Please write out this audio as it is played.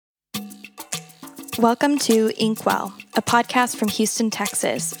Welcome to Inkwell, a podcast from Houston,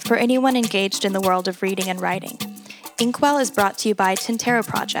 Texas, for anyone engaged in the world of reading and writing. Inkwell is brought to you by Tintero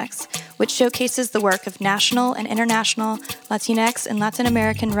Projects, which showcases the work of national and international Latinx and Latin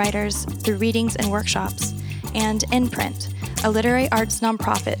American writers through readings and workshops, and Imprint, a literary arts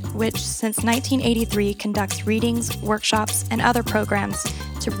nonprofit which, since 1983, conducts readings, workshops, and other programs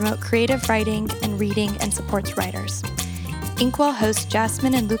to promote creative writing and reading and supports writers. Inkwell hosts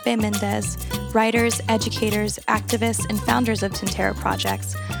Jasmine and Lupe Mendez, writers, educators, activists, and founders of Tintero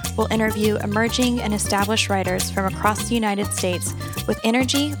Projects, will interview emerging and established writers from across the United States with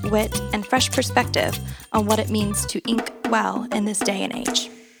energy, wit, and fresh perspective on what it means to ink well in this day and age.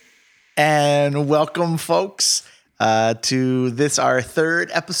 And welcome, folks, to this, our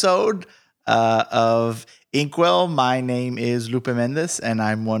third episode of Inkwell. My name is Lupe Mendez, and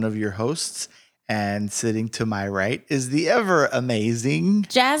I'm one of your hosts. And sitting to my right is the ever amazing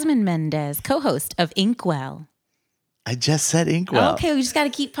Jasmine Mendez, co-host of Inkwell. I just said Inkwell. Okay, we just got to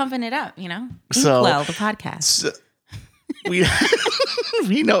keep pumping it up, you know? So, Inkwell, the podcast. So,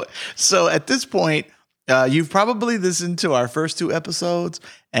 we know. So at this point, you've probably listened to our first two episodes,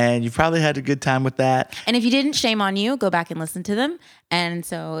 and you've probably had a good time with that. And if you didn't, shame on you. Go back and listen to them. And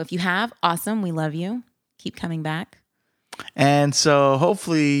so if you have, awesome. We love you. Keep coming back. And so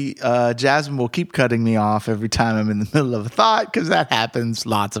hopefully Jasmine will keep cutting me off every time I'm in the middle of a thought, because that happens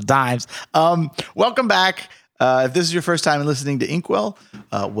lots of times. Welcome back. If this is your first time listening to Inkwell,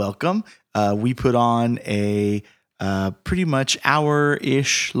 welcome. We put on a pretty much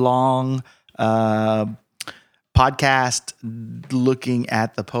hour-ish long podcast looking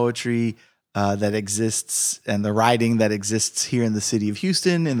at the poetry that exists and the writing that exists here in the city of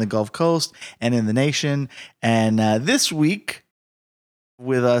Houston, in the Gulf Coast, and in the nation. And this week,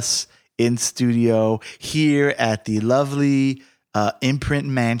 with us in studio here at the lovely Imprint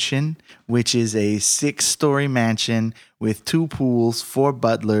Mansion, which is a 6-story mansion with 2 pools, 4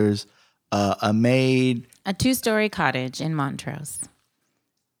 butlers, a maid. A 2-story cottage in Montrose.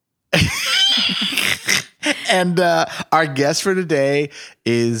 And our guest for today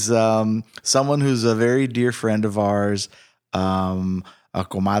is someone who's a very dear friend of ours, a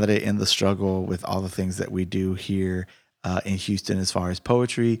comadre in the struggle with all the things that we do here in Houston as far as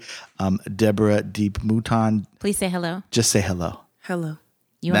poetry. Deborah Deep Mouton. Please say hello. Just say hello. Hello.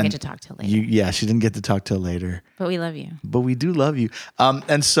 You won't get to talk till later. Yeah, she didn't get to talk till later. But we love you. But we do love you.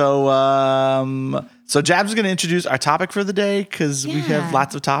 And so Jab's is going to introduce our topic for the day, because we have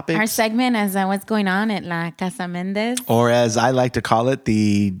lots of topics. Our segment is what's going on at La Casa Mendez. Or as I like to call it,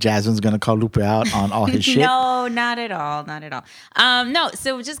 the Jasmine's going to call Lupe out on all his shit. No, not at all. Not at all. No,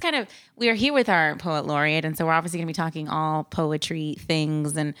 so just kind of, we are here with our poet laureate. And so we're obviously going to be talking all poetry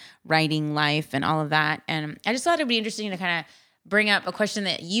things and writing life and all of that. And I just thought it would be interesting to kind of bring up a question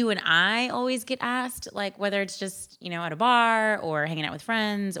that you and I always get asked, like whether it's just, at a bar or hanging out with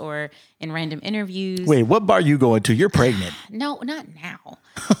friends or in random interviews. Wait, what bar are you going to? You're pregnant. No, not now.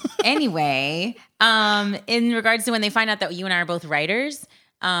 Anyway, in regards to when they find out that you and I are both writers,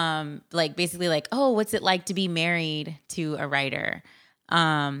 basically oh, what's it like to be married to a writer?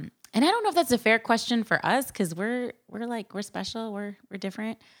 And I don't know if that's a fair question for us, because we're special, we're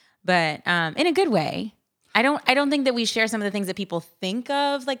different, but in a good way. I don't think that we share some of the things that people think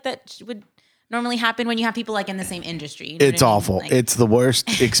of, like that would normally happen when you have people in the same industry. You know it's awful. It's the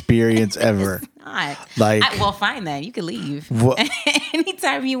worst experience ever. It's not. Well, fine then. You can leave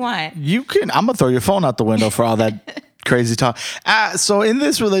anytime you want. You can. I'm gonna throw your phone out the window for all that crazy talk. So in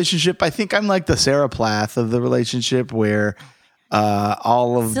this relationship, I think I'm like the Sarah Plath of the relationship, where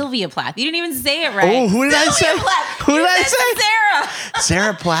all of Sylvia Plath. You didn't even say it right. Oh, who did Sylvia I say? Plath. Who did I say? Sarah.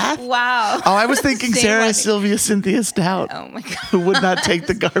 Sarah Plath? Wow. Oh, I was thinking Sarah Sylvia Cynthia Stout. Oh my God. Who would not take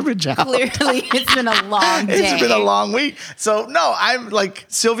the garbage out. Clearly, it's been a long day. It's been a long week. So no, I'm like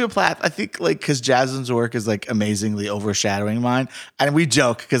Sylvia Plath. I think because Jasmine's work is amazingly overshadowing mine, and we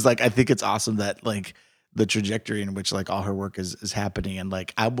joke because I think it's awesome that the trajectory in which all her work is happening, and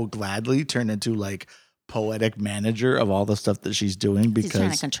I will gladly turn into poetic manager of all the stuff that she's doing, because he's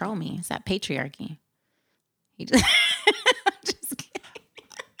trying to control me. It's that patriarchy. He just, just kidding.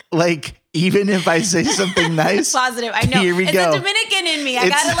 Even if I say something nice, positive. I know. Here we it's go. The Dominican in me. I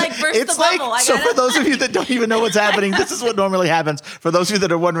gotta burst the bubble. So for those of you that don't even know what's happening, this is what normally happens. For those of you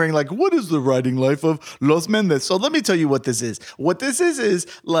that are wondering, what is the writing life of Los Mendez? So let me tell you what this is. What this is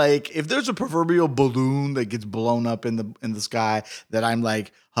if there's a proverbial balloon that gets blown up in the sky that I'm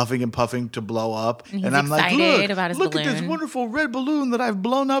huffing and puffing to blow up. And I'm excited look at this wonderful red balloon that I've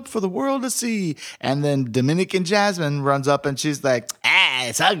blown up for the world to see. And then Dominican Jasmine runs up and she's like,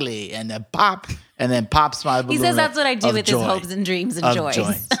 it's ugly. And then pop. and then pops my balloon. He says that's what I do of with joy, his hopes and dreams and of joys.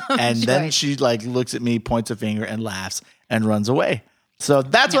 joy. And then she like looks at me, points a finger, and laughs and runs away. So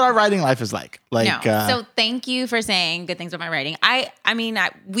that's what our writing life is like. So thank you for saying good things about my writing. I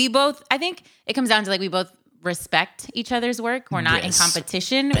think it comes down to like we both respect each other's work. We're not in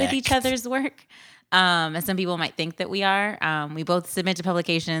competition with each other's work. As some people might think that we are. We both submit to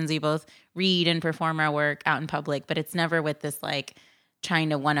publications. We both read and perform our work out in public, but it's never with this like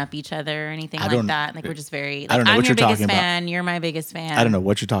trying to one up each other or anything like that. Like we're just very. Like, I don't know I'm what your you're biggest talking fan. about. You're my biggest fan. I don't know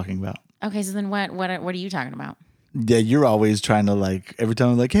what you're talking about. Okay, so then what are you talking about? Yeah, you're always trying to like every time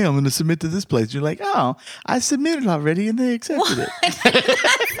I'm like, hey, I'm going to submit to this place. You're like, oh, I submitted already and they accepted it. That's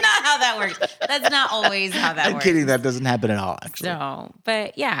not how that works. That's not always how that works. I'm kidding. That doesn't happen at all, actually. So,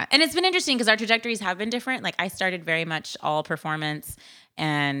 but yeah, and it's been interesting because our trajectories have been different. Like I started very much all performance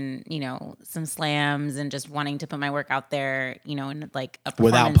and, some slams and just wanting to put my work out there, in like a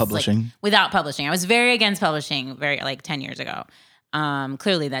performance. Without publishing. Like, without publishing. I was very against publishing like 10 years ago.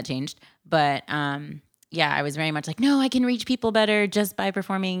 Clearly that changed. But, yeah, I was very much like, no, I can reach people better just by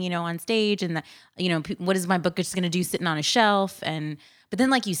performing, on stage. And, what is my book just going to do sitting on a shelf? But then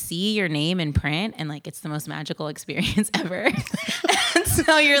like you see your name in print and like it's the most magical experience ever. And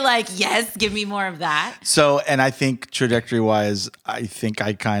so you're like, yes, give me more of that. So, and I think trajectory wise, I think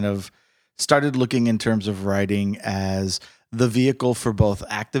I kind of started looking in terms of writing as the vehicle for both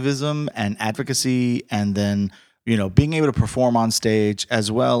activism and advocacy, and then being able to perform on stage as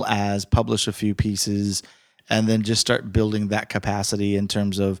well as publish a few pieces, and then just start building that capacity in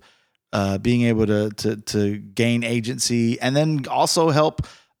terms of being able to gain agency, and then also help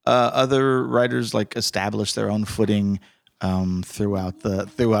other writers like establish their own footing throughout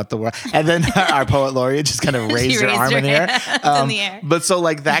the world. And then our poet laureate just kind of raised her arm in the air. But so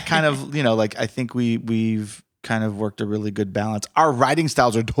like that kind of like I think we've kind of worked a really good balance. Our writing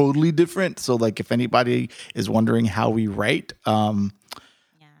styles are totally different. So like if anybody is wondering how we write,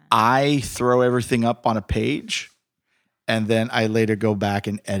 I throw everything up on a page and then I later go back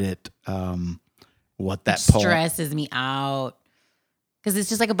and edit what that poem stresses me out. Because it's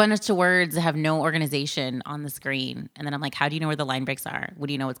just like a bunch of words that have no organization on the screen. And then I'm like, how do you know where the line breaks are? What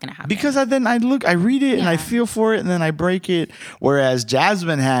do you know what's going to happen? Because I read it and I feel for it and then I break it. Whereas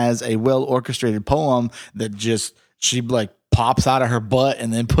Jasmine has a well-orchestrated poem that she like pops out of her butt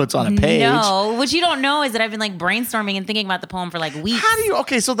and then puts on a page. No, what you don't know is that I've been like brainstorming and thinking about the poem for like weeks. How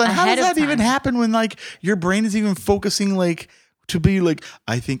does that even happen when like your brain is even focusing like to be like,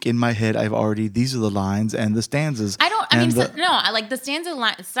 I think in my head, these are the lines and the stanzas. I like the stanza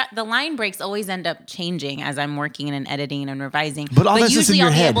line, the line breaks always end up changing as I'm working and editing and revising. But usually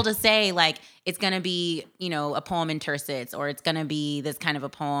I'll be able to say like, it's going to be, a poem in tercets, or it's going to be this kind of a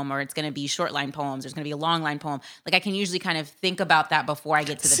poem, or it's going to be short line poems, or it's going to be a long line poem. Like I can usually kind of think about that before I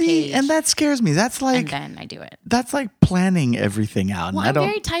get to the page. And that scares me. That's like, and then I do it. That's like planning everything out. Well, I'm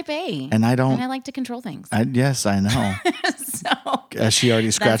very type A. And I don't. And I like to control things. Yes, I know. So she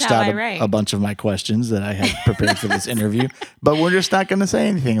already scratched out a bunch of my questions that I had prepared for this interview, but we're just not going to say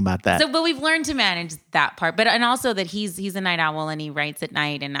anything about that. But we've learned to manage that part. And also that he's a night owl and he writes at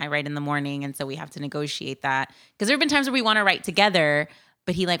night and I write in the morning. And so we have to negotiate that. Because there have been times where we want to write together,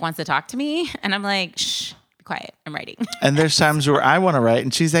 but he like wants to talk to me. And I'm like, shh, be quiet. I'm writing. And there's times where I want to write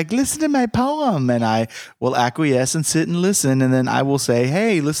and she's like, listen to my poem. And I will acquiesce and sit and listen. And then I will say,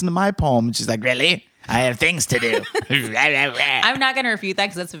 hey, listen to my poem. And she's like, really? I have things to do. I'm not going to refute that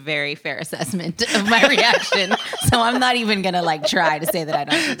because that's a very fair assessment of my reaction. So I'm not even going to like try to say that I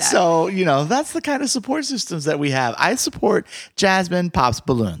don't do that. So, that's the kind of support systems that we have. I support Jasmine Pops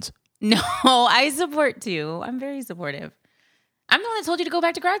Balloons. No, I support too. I'm very supportive. I'm the one that told you to go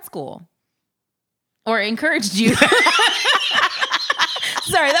back to grad school. Or encouraged you.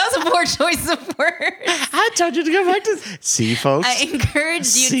 Sorry, that was a poor choice of words. I told you to go back to... See, folks? I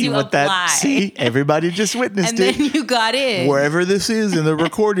encouraged you to apply. See, everybody just witnessed it. And then you got in. Wherever this is in the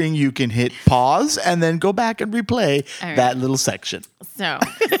recording, you can hit pause and then go back and replay that little section. So,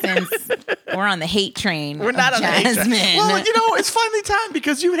 since we're on the hate train, we're not on Jasmine. the hate train. Well, it's finally time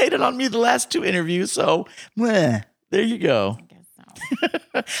because you hated on me the last two interviews. So, there you go.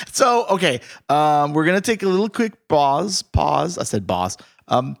 So, okay, we're going to take a little quick pause. I said pause.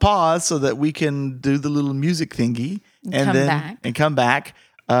 Pause so that we can do the little music thingy and come back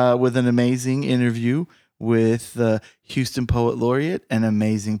with an amazing interview with Houston Poet Laureate and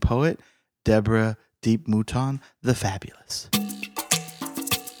amazing poet, Deborah Deep Mouton, the Fabulous.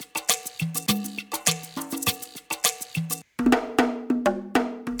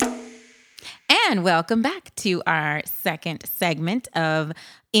 And welcome back to our second segment of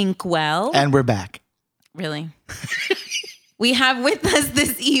Inkwell. And we're back. Really? We have with us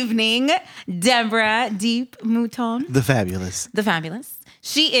this evening Deborah Deep Mouton. The fabulous. The fabulous.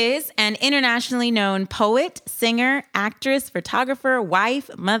 She is an internationally known poet, singer, actress, photographer,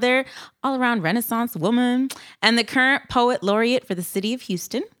 wife, mother, all-around Renaissance woman, and the current poet laureate for the city of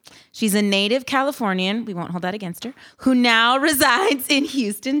Houston. She's a native Californian, we won't hold that against her, who now resides in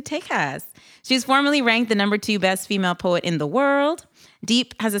Houston, Texas. She's formerly ranked the #2 best female poet in the world.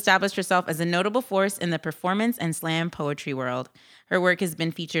 Deep has established herself as a notable force in the performance and slam poetry world. Her work has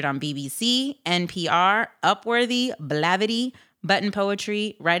been featured on BBC, NPR, Upworthy, Blavity, Button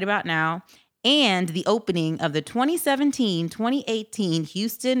Poetry, Right About Now, and the opening of the 2017-2018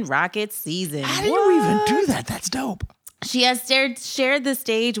 Houston Rockets season. How do you even do that? That's dope. She has shared the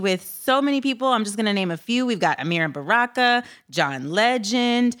stage with so many people. I'm just going to name a few. We've got Amira Baraka, John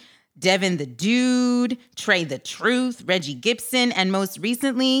Legend, Devin the Dude, Trey the Truth, Reggie Gibson, and most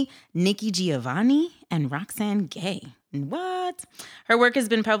recently, Nikki Giovanni and Roxanne Gay. What? Her work has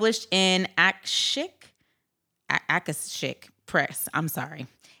been published in Akashic Press. I'm sorry.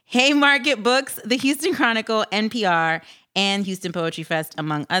 Haymarket Books, The Houston Chronicle, NPR, and Houston Poetry Fest,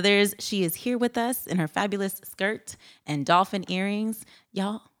 among others. She is here with us in her fabulous skirt and dolphin earrings.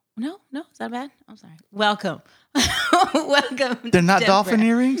 Y'all, no, is that bad? I'm sorry. Welcome. Welcome. They're not Deborah. dolphin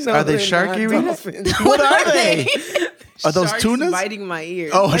earrings? No, Are they they're shark not earrings? dolphins. What are they? Are those Sharks tunas? biting my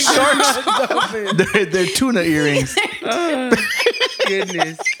ear. Oh, Like, sharks. dolphins. They're tuna earrings.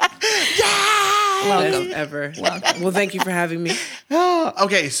 Goodness. Welcome. Best ever. Well, thank you for having me.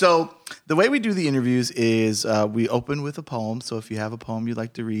 Okay, so the way we do the interviews is we open with a poem. So if you have a poem you'd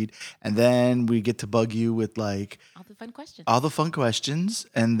like to read, and then we get to bug you with like All the fun questions.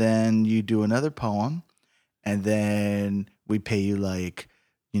 and then you do another poem, and then we pay you like,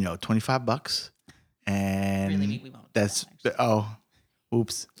 $25, and Really, we won't do that's that, actually.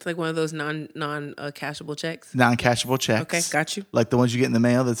 Oops, It's like one of those non-cashable checks. non-cashable checks. Okay, got you. Like the ones you get in the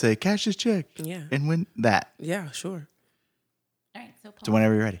mail that say cash this check. Yeah. And win that. Yeah, sure. All right, so So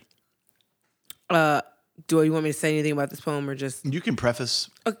whenever you're ready, Do you want me to say anything about this poem or just... you can preface.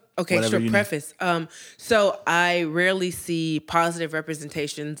 Okay, Whatever sure. you need. Preface. So I rarely see positive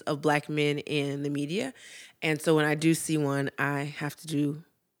representations of Black men in the media, and so when I do see one, I have to do,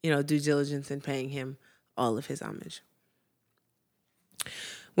 due diligence in paying him all of his homage.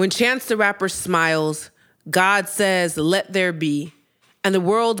 When Chance the Rapper smiles, God says, "Let there be." And the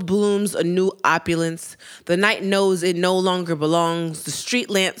world blooms a new opulence. The night knows it no longer belongs. The street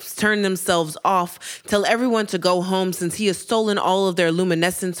lamps turn themselves off. Tell everyone to go home since he has stolen all of their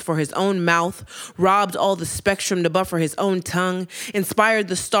luminescence for his own mouth, robbed all the spectrum to buffer his own tongue, inspired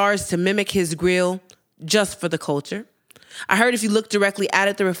the stars to mimic his grill, just for the culture. I heard if you look directly at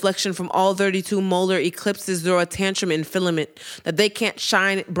it, the reflection from all 32 molar eclipses throw a tantrum in filament, that they can't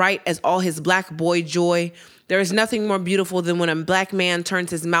shine bright as all his black boy joy. There is nothing more beautiful than when a Black man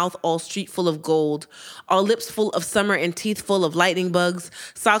turns his mouth all street full of gold, all lips full of summer and teeth full of lightning bugs,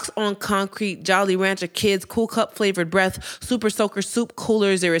 socks on concrete, Jolly Rancher kids, Cool Cup flavored breath, Super Soaker soup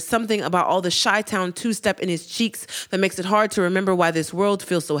coolers. There is something about all the Chi-Town two-step in his cheeks that makes it hard to remember why this world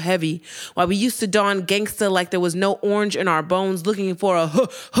feels so heavy, why we used to dawn gangsta like there was no orange in our bones, looking for a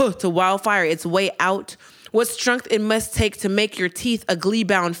to wildfire its way out. What strength it must take to make your teeth a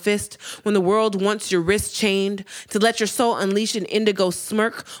glee-bound fist when the world wants your wrist chained, to let your soul unleash an indigo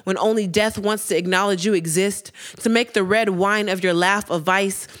smirk when only death wants to acknowledge you exist, to make the red wine of your laugh a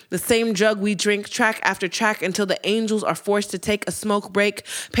vice, the same drug we drink track after track until the angels are forced to take a smoke break,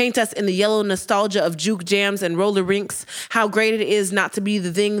 paint us in the yellow nostalgia of juke jams and roller rinks, how great it is not to be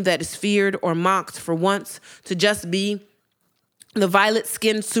the thing that is feared or mocked for once, to just be the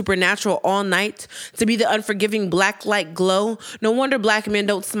violet-skinned supernatural all night, to be the unforgiving black light glow. No wonder Black men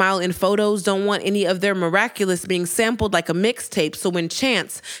don't smile in photos, don't want any of their miraculous being sampled like a mixtape. So when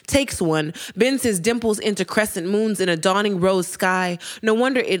Chance takes one, bends his dimples into crescent moons in a dawning rose sky, no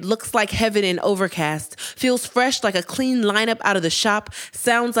wonder it looks like heaven in overcast, feels fresh like a clean lineup out of the shop,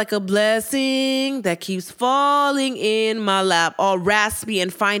 sounds like a blessing that keeps falling in my lap, all raspy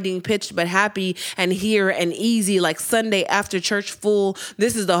and finding pitch but happy and here and easy like Sunday after church full.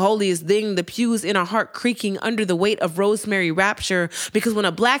 This is the holiest thing, the pews in our heart creaking under the weight of rosemary rapture, because when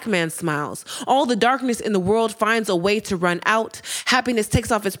a Black man smiles, all the darkness in the world finds a way to run out. Happiness takes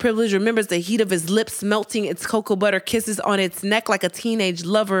off its privilege, remembers the heat of his lips, melting its cocoa butter kisses on its neck like a teenage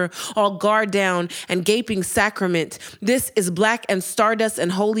lover, all guard down and gaping sacrament. This is black and stardust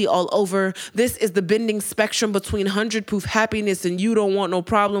and holy all over. This is the bending spectrum between 100-proof happiness and you don't want no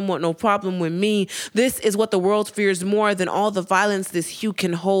problem with me. This is what the world fears more than all the violence this hue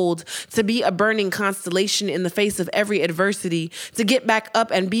can hold, to be a burning constellation in the face of every adversity, to get back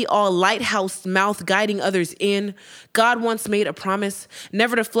up and be all lighthouse mouth guiding others in. God once made a promise,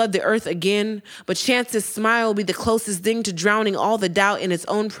 never to flood the earth again, but chance's smile will be the closest thing to drowning all the doubt in its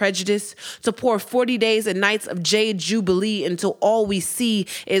own prejudice, to pour 40 days and nights of jade jubilee until all we see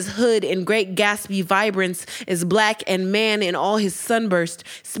is hood in great gaspy vibrance, is black and man in all his sunburst,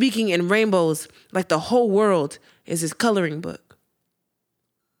 speaking in rainbows like the whole world is his coloring book.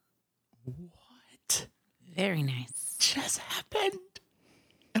 What Very nice. just happened?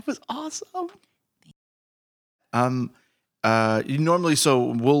 It was awesome. You normally,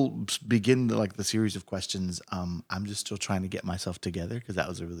 so we'll begin the series of questions. I'm just still trying to get myself together because that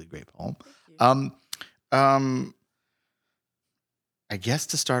was a really great poem. I guess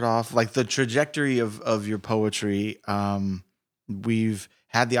to start off, like the trajectory of your poetry, we've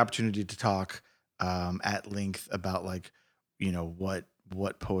had the opportunity to talk at length about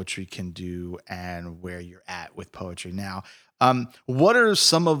what poetry can do and where you're at with poetry now. What are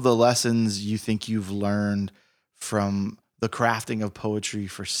some of the lessons you think you've learned from the crafting of poetry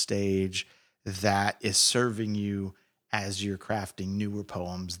for stage that is serving you as you're crafting newer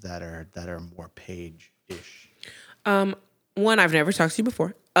poems that are more page-ish? One, I've never talked to you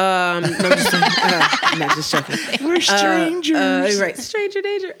before. No, I'm just joking. We're strangers. Right, stranger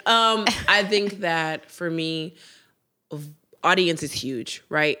danger. I think that for me, audience is huge,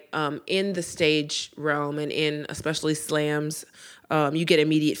 right? In the stage realm and in especially slams, you get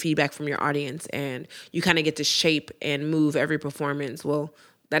immediate feedback from your audience and you kind of get to shape and move every performance. Well,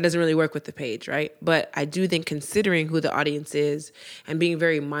 that doesn't really work with the page, right? But I do think considering who the audience is and being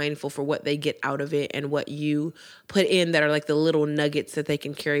very mindful for what they get out of it and what you put in that are like the little nuggets that they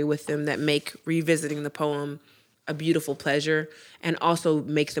can carry with them that make revisiting the poem a beautiful pleasure and also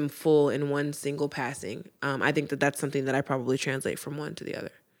make them full in one single passing. I think that that's something that I probably translate from one to the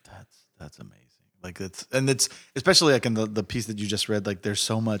other. That's amazing. It's especially like in the piece that you just read, like there's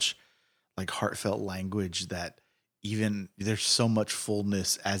so much like heartfelt language that even there's so much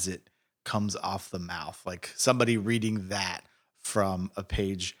fullness as it comes off the mouth. Like somebody reading that from a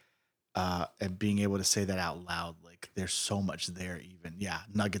page and being able to say that out loud, like there's so much there even. Yeah,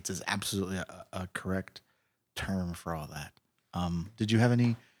 nuggets is absolutely a correct term for all that. Do you have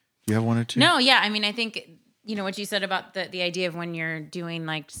one or two? No, yeah. I mean, I think, what you said about the idea of when you're doing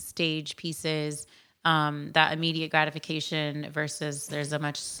like stage pieces, that immediate gratification versus there's a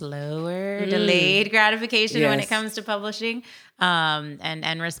much slower delayed gratification when it comes to publishing,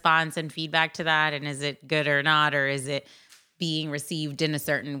 and response and feedback to that. And is it good or not, or is it being received in a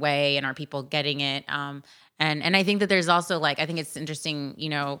certain way? And are people getting it? And I think that there's also I think it's interesting,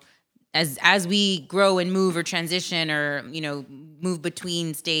 as we grow and move or transition or, move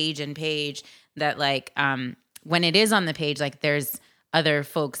between stage and page, that when it is on the page, there's other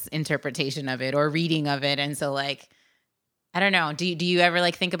folks' interpretation of it or reading of it. And so I don't know, do you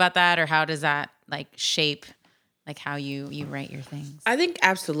ever think about that, or how does that shape how you write your things? I think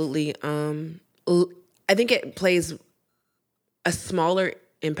absolutely. I think it plays a smaller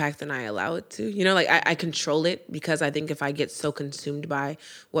impact than I allow it to. I control it because I think if I get so consumed by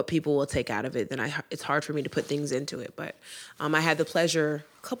what people will take out of it, then it's hard for me to put things into it. But I had the pleasure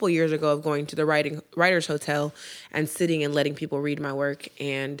a couple years ago of going to the Writers Hotel and sitting and letting people read my work.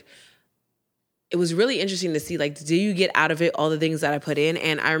 And it was really interesting to see, do you get out of it all the things that I put in?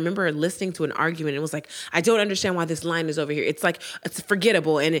 And I remember listening to an argument. It was I don't understand why this line is over here. It's it's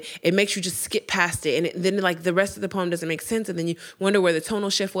forgettable, and it makes you just skip past it. And then the rest of the poem doesn't make sense. And then you wonder where the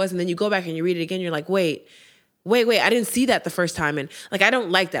tonal shift was. And then you go back and you read it again. You're like, wait, I didn't see that the first time. And I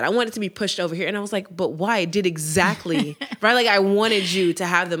don't like that. I want it to be pushed over here. And I was like, but why? It did exactly, right? I wanted you to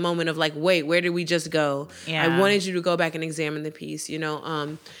have the moment of wait, where did we just go? Yeah. I wanted you to go back and examine the piece,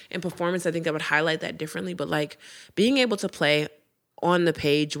 in performance, I think I would highlight that differently. But being able to play on the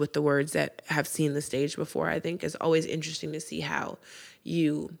page with the words that have seen the stage before, I think is always interesting to see how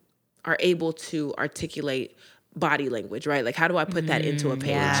you are able to articulate body language, right? How do I put that into a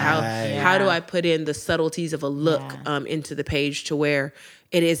page? How do I put in the subtleties of a look into the page to where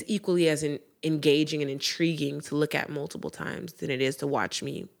it is equally as engaging and intriguing to look at multiple times than it is to watch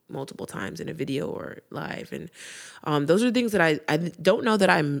me multiple times in a video or live. And those are things that I don't know that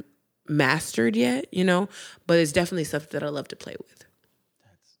I'm mastered yet, but it's definitely stuff that I love to play with.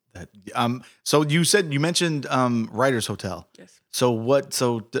 So you mentioned Writers Hotel. Yes.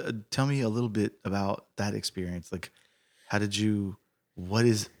 So tell me a little bit about that experience. How did you What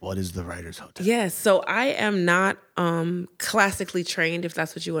is the Writers Hotel? Yes, so I am not classically trained, if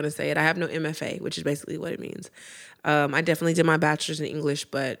that's what you want to say it. I have no MFA, which is basically what it means. I definitely did my bachelor's in English,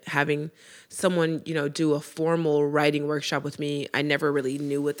 but having someone, do a formal writing workshop with me, I never really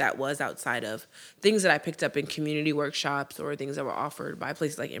knew what that was outside of things that I picked up in community workshops or things that were offered by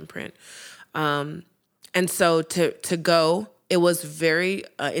places like Imprint. And so to go, it was very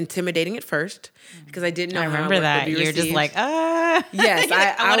intimidating at first because I didn't know I how remember would that. be You're just received. like, Yes,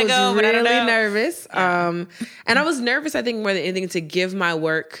 I was go, but I really don't know. nervous. And I was nervous, I think, more than anything, to give my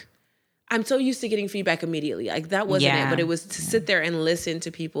work. I'm so used to getting feedback immediately. Like, that wasn't it, but it was to sit there and listen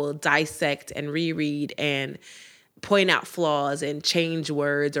to people dissect and reread and point out flaws and change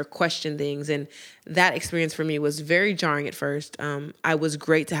words or question things. And that experience for me was very jarring at first. I was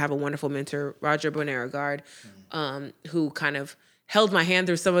great to have a wonderful mentor, Roger Bonaragard, who kind of held my hand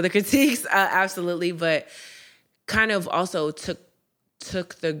through some of the critiques, absolutely, but kind of also took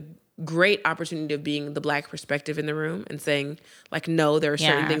the great opportunity of being the Black perspective in the room and saying, like, no, there are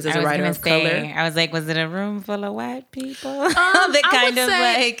certain things as a writer of color. I was like, was it a room full of white people?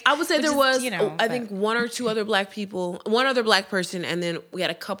 I would say there was, I think, one or two other Black people, one other Black person, and then we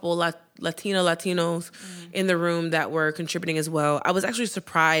had a couple Latinos in the room that were contributing as well. I was actually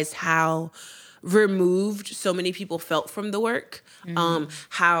surprised how removed so many people felt from the work,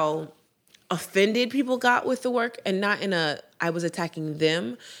 how offended people got with the work, and not in I was attacking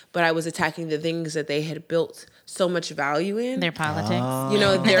them, but I was attacking the things that they had built so much value in. Their politics.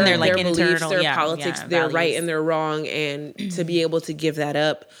 Their like beliefs, internal, their politics, their values. right and their wrong, and to be able to give that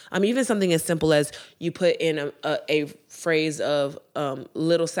up. Even something as simple as you put in a phrase of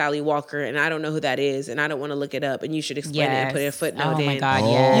little Sally Walker, and I don't know who that is, and I don't want to look it up, and you should explain it and put a footnote in. Oh my God,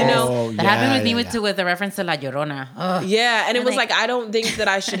 yes. That happened with me with the reference to La Llorona. Ugh. Yeah, and it was like, I don't think that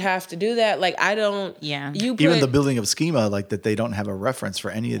I should have to do that. Like, I don't. Yeah. Even the building of schema, like that they don't have a reference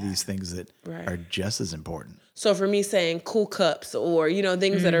for any of these things that are just as important. So for me saying cool cups or,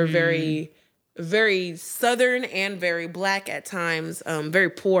 things that are very, very Southern and very Black at times, very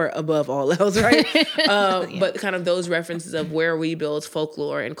poor above all else, right? But kind of those references of where we build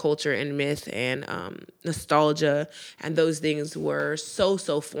folklore and culture and myth and nostalgia, and those things were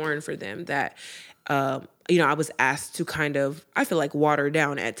so foreign for them that, I was asked to kind of, I feel like, water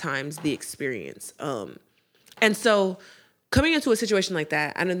down at times the experience. And so coming into a situation like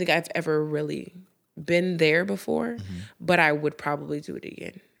that, I don't think I've ever really been there before, but I would probably do it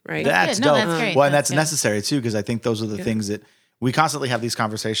again. Right. That's dope. dope. That's great. Well, and that's necessary too, because I think those are the things that we constantly have these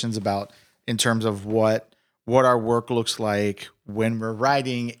conversations about in terms of what our work looks like when we're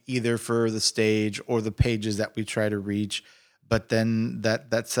writing, either for the stage or the pages that we try to reach. But then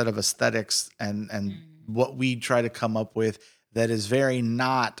that set of aesthetics and what we try to come up with that is very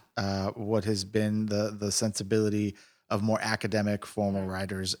not what has been the sensibility of more academic formal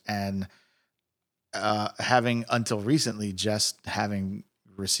writers, and having until recently just having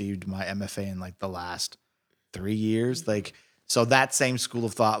received my MFA in like the last 3 years. Like, so that same school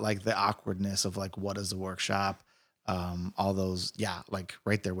of thought, like the awkwardness of like, what is the workshop? All those, like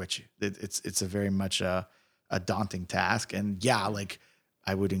right there with you. It's a very much a daunting task. And like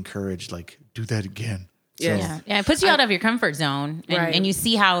I would encourage, like, do that again. Yeah. It puts you out of your comfort zone, and you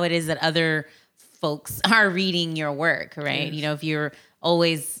see how it is that other folks are reading your work, right? Yes. If you're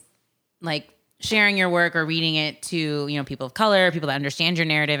always like sharing your work or reading it to, people of color, people that understand your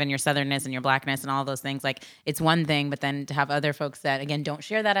narrative and your Southernness and your Blackness and all those things, like, it's one thing, but then to have other folks that, again, don't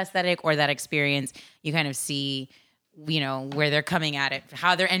share that aesthetic or that experience, you kind of see, where they're coming at it,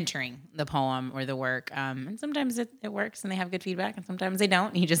 how they're entering the poem or the work. And sometimes it works and they have good feedback, and sometimes they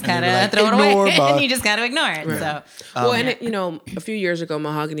don't. You just gotta throw it away and you just gotta ignore it. Right. So, a few years ago,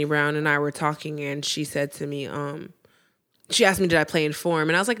 Mahogany Brown and I were talking, and she said to me, she asked me, did I play in form?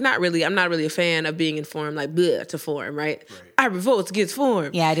 And I was like, not really. I'm not really a fan of being in form, like, bleh, to form, right? I revolt against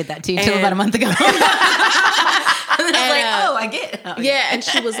form. Yeah, I did that too, until about a month ago. And I was like, I get it. Yeah, and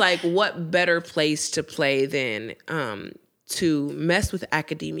she was like, what better place to play than to mess with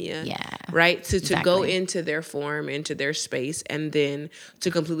academia, right? To go into their form, into their space, and then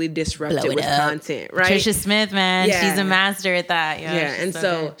to completely disrupt it with content, right? Patricia Smith, man, she's a master at that. And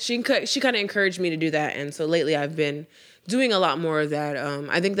so she kind of encouraged me to do that, and so lately I've been doing a lot more of that.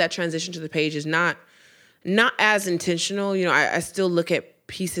 I think that transition to the page is not as intentional. I still look at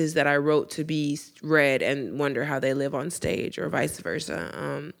pieces that I wrote to be read and wonder how they live on stage, or vice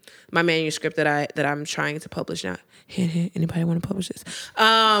versa. My manuscript that I'm trying to publish now. Hint, anybody want to publish this?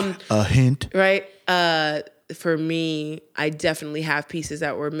 A hint, right? For me, I definitely have pieces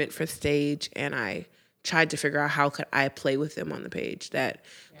that were meant for stage, and I tried to figure out how could I play with them on the page that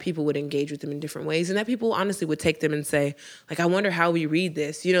people would engage with them in different ways, and that people honestly would take them and say, like, I wonder how we read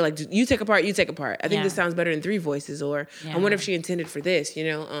this. You know, like, you take a part. I think this sounds better in 3 voices, or I wonder if she intended for this, you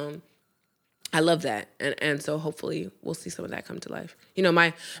know. I love that. And so hopefully we'll see some of that come to life. You know,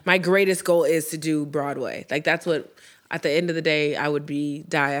 my greatest goal is to do Broadway. Like, that's what, at the end of the day, I would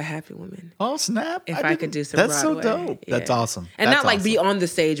die a happy woman. Oh, snap. If I could do some That's Broadway. so dope. Yeah. That's awesome. And that's not like awesome. be on the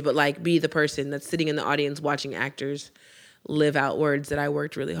stage, but like be the person that's sitting in the audience watching actors live out words that I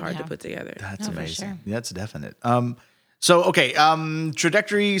worked really hard to put together. That's amazing. Sure. That's definite.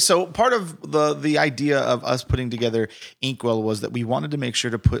 Trajectory. So part of the idea of us putting together Inkwell was that we wanted to make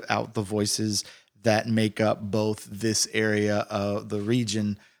sure to put out the voices that make up both this area of the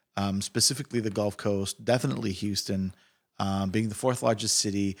region, specifically the Gulf Coast, definitely Houston, being the 4th largest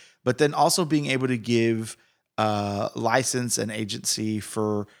city, but then also being able to give license and agency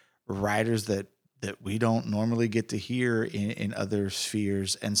for writers that we don't normally get to hear in other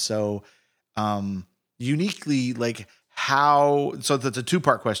spheres. And so uniquely, like, so that's a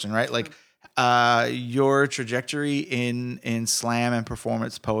 2-part question, right? Like, your trajectory in slam and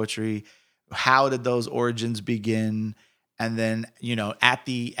performance poetry, how did those origins begin? And then, you know, at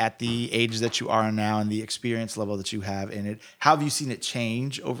the age that you are now and the experience level that you have in it, how have you seen it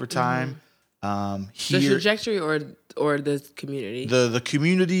change over time? The trajectory or the community? The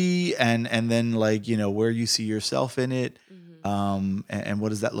community, and then, like, you know, where you see yourself in it. And what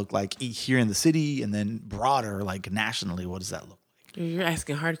does that look like here in the city, and then broader, like, nationally, what does that look like? You're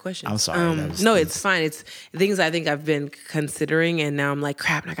asking hard questions. I'm sorry. No, it's fine. It's things I think I've been considering, and now I'm like,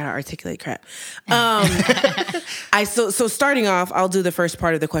 crap, and I gotta articulate crap. So starting off, I'll do the first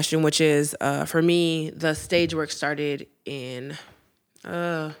part of the question, which is, for me, the stage work started in,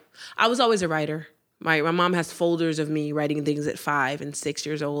 I was always a writer. My mom has folders of me writing things at 5 and 6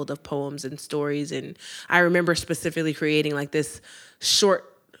 years old of poems and stories. And I remember specifically creating like this short,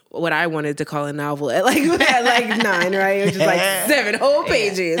 what I wanted to call a novel at like 9, right? Which is like 7 whole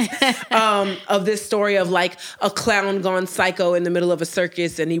pages of this story of like a clown gone psycho in the middle of a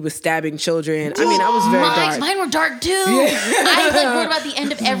circus and he was stabbing children. I mean, I was very dark. Mine were dark too. I like wrote about the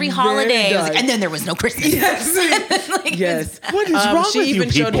end of every holiday, and then there was no Christmas. Yes. What is wrong with you people? She even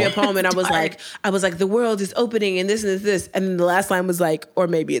showed me a poem, and I was like, the world is opening, and this, and then the last line was like, or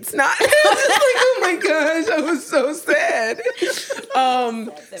maybe it's not. I was just like, oh my gosh, I was so sad.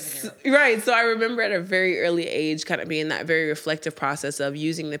 Right. So I remember at a very early age kind of being that very reflective process of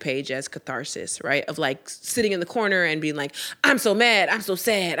using the page as catharsis, right? Of like sitting in the corner and being like, I'm so mad, I'm so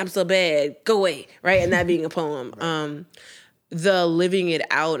sad, I'm so bad, go away, right? And that being a poem. The living it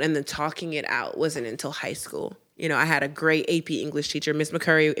out and the talking it out wasn't until high school. You know, I had a great AP English teacher, Miss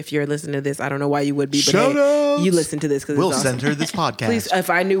McCurry. If you're listening to this, I don't know why you would be, but hey, you listen to this because we'll send her this podcast. Please,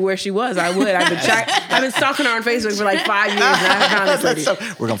 if I knew where she was, I would. I've been stalking her on Facebook for like 5 years, and I haven't found this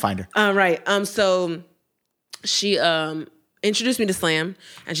lady. We're gonna find her. Right. So she introduced me to slam,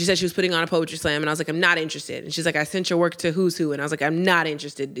 and she said she was putting on a poetry slam, and I was like, I'm not interested. And she's like, I sent your work to Who's Who, and I was like, I'm not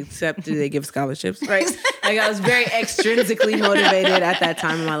interested, except do they give scholarships, right? Like, I was very extrinsically motivated at that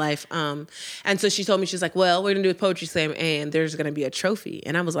time in my life. And so she told me, she's like, well, we're gonna do a poetry slam, and there's gonna be a trophy.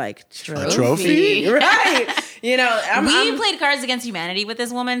 And I was like, a trophy? Right. You know, we played Cards Against Humanity with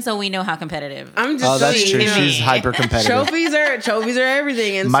this woman, so we know how competitive. I'm just that's true. She's hyper competitive. Trophies are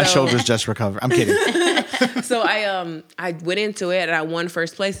everything. And my shoulders just recovered. I'm kidding. So I went into it and I won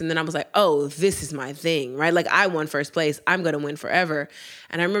first place, and then I was like, oh, this is my thing, right? Like, I won first place. I'm gonna win forever.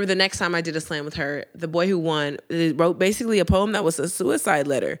 And I remember the next time I did a slam with her, the boy who won wrote basically a poem that was a suicide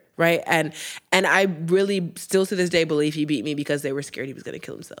letter, right? And I really still to this day believe he beat me because they were scared he was gonna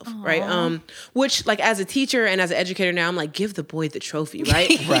kill himself, right? Which, like, as a teacher and as an educator now, I'm like, give the boy the trophy, right?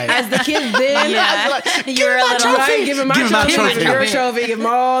 Right. As the kid then, You're a little right, give him my trophy, your trophy, give him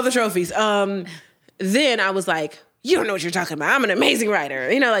all the trophies. Then I was like, you don't know what you're talking about. I'm an amazing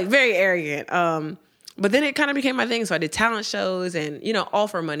writer, you know, like very arrogant. But then it kind of became my thing. So I did talent shows and, you know, all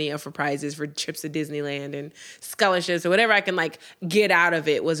for money or for prizes for trips to Disneyland and scholarships or whatever I can like get out of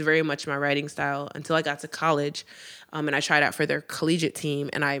it was very much my writing style until I got to college. And I tried out for their collegiate team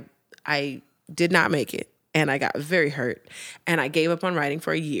and I did not make it. And I got very hurt. And I gave up on writing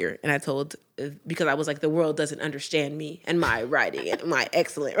for a year. And I told, because I was like, the world doesn't understand me and my writing and my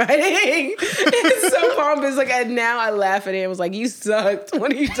excellent writing. It's so pompous. Like, and now I laugh at it and was like, you sucked.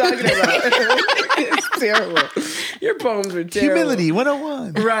 What are you talking about? It's terrible. Your poems were terrible. Humility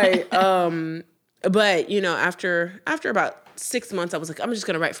 101. Right. But, you know, after about 6 months, I was like, I'm just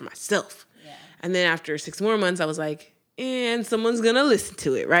going to write for myself. Yeah. And then after 6 more months, I was like, and someone's gonna listen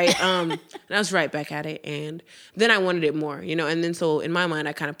to it, right? And I was right back at it, and then I wanted it more, and then so in my mind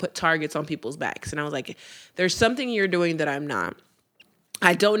I kind of put targets on people's backs, and I was like, there's something you're doing that I'm not.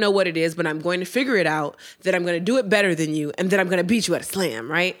 I don't know what it is, but I'm going to figure it out, that I'm going to do it better than you, and then I'm going to beat you at a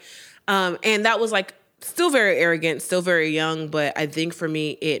slam, right? And that was like still very arrogant, still very young, but I think for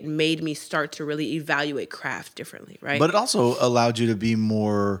me, it made me start to really evaluate craft differently, right? But it also allowed you to be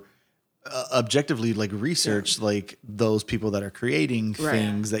more objectively like research like those people that are creating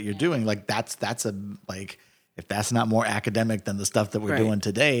things that you're doing. Like that's a like, if that's not more academic than the stuff that we're doing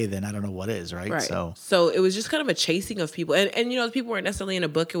today, then I don't know what is, right? So it was just kind of a chasing of people. And the people weren't necessarily in a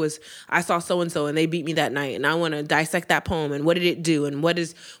book. It was, I saw so-and-so and they beat me that night, and I want to dissect that poem, and what did it do, and what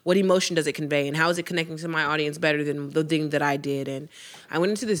emotion does it convey, and how is it connecting to my audience better than the thing that I did. And I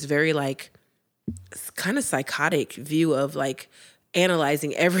went into this very like kind of psychotic view of like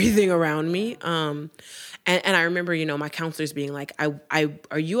analyzing everything around me. And I remember, my counselors being like,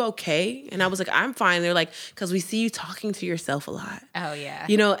 are you okay? And I was like, I'm fine. They're like, because we see you talking to yourself a lot. Oh yeah.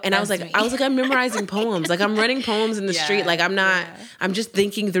 And I was like, I'm memorizing poems. Like I'm running poems in the street. Like I'm just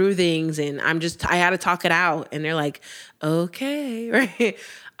thinking through things, and I had to talk it out. And they're like, okay. Right.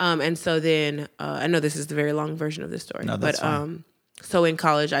 And so then, I know this is the very long version of this story, fine. So in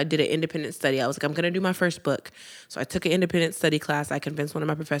college, I did an independent study. I was like, I'm going to do my first book. So I took an independent study class. I convinced one of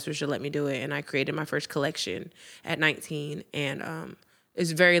my professors to let me do it. And I created my first collection at 19. And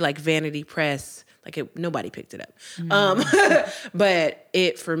it's very like vanity press. Like nobody picked it up. But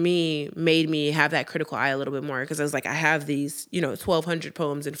it, for me, made me have that critical eye a little bit more. Because I was like, I have these, 1,200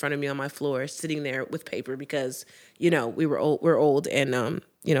 poems in front of me on my floor, sitting there with paper because, we're old and,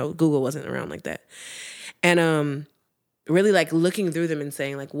 Google wasn't around like that. And, really like looking through them and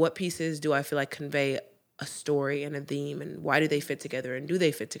saying like, what pieces do I feel like convey a story and a theme, and why do they fit together, and do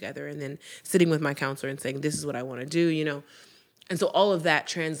they fit together? And then sitting with my counselor and saying, this is what I want to do, And so all of that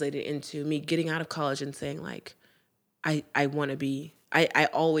translated into me getting out of college and saying like, I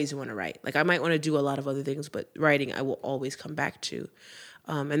always want to write. Like I might want to do a lot of other things, but writing I will always come back to.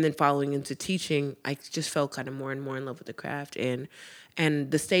 And then following into teaching, I just felt kind of more and more in love with the craft.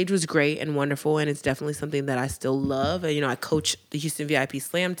 And the stage was great and wonderful, and it's definitely something that I still love. And, I coach the Houston VIP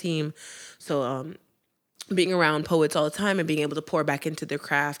Slam team. So being around poets all the time and being able to pour back into their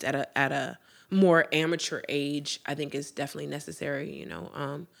craft at a more amateur age, I think is definitely necessary,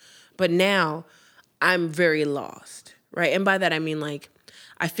 But now I'm very lost, right? And by that, I mean, like,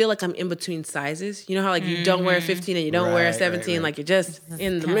 I feel like I'm in between sizes. You know how like you don't wear a 15 and you don't wear a 17, right. Like you're just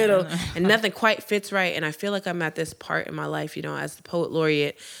in the middle and nothing quite fits right. And I feel like I'm at this part in my life, as the poet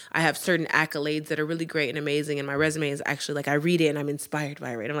laureate, I have certain accolades that are really great and amazing. And my resume is actually like, I read it and I'm inspired by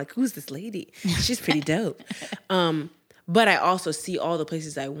it. Right? I'm like, who's this lady? She's pretty dope. But I also see all the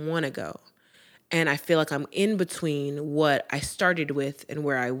places I want to go. And I feel like I'm in between what I started with and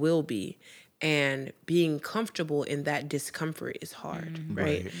where I will be. And being comfortable in that discomfort is hard,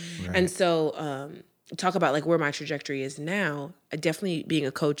 right? And so talk about like where my trajectory is now. Definitely being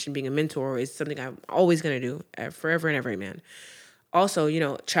a coach and being a mentor is something I'm always going to do forever and ever, amen.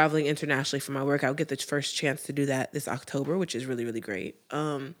 Also, traveling internationally for my work, I'll get the first chance to do that this October, which is really, really great.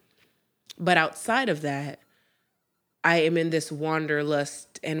 But outside of that, I am in this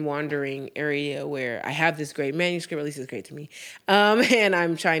wanderlust and wandering area where I have this great manuscript, at least it's great to me, and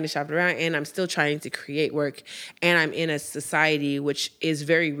I'm trying to shop it around, and I'm still trying to create work, and I'm in a society which is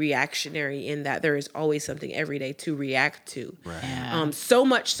very reactionary in that there is always something every day to react to. Right. Yeah. So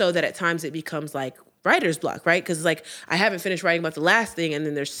much so that at times it becomes like writer's block, right? Because like I haven't finished writing about the last thing, and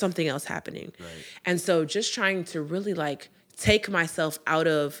then there's something else happening. Right. And so just trying to really like take myself out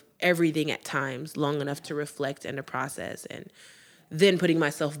of everything at times long enough to reflect and to process, and then putting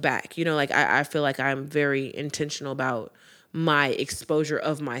myself back. Like I feel like I'm very intentional about my exposure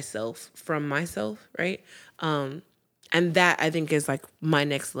of myself from myself, right? And that I think is like my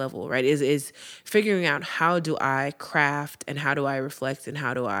next level, right? Is figuring out how do I craft and how do I reflect and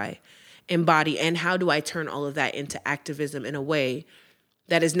how do I embody and how do I turn all of that into activism in a way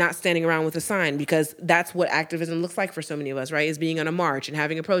that is not standing around with a sign, because that's what activism looks like for so many of us, right? Is being on a march and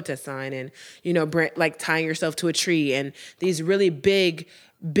having a protest sign and, like tying yourself to a tree and these really big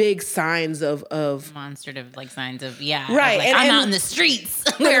signs of demonstrative like signs of, yeah. Right. Like, I'm out in the streets.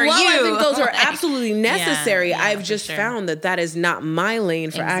 Where are you? I think those are absolutely necessary. Yeah, I've just found that is not my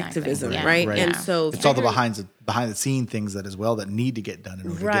lane for activism, right? And so it's all the behind the scene things that as well that need to get done in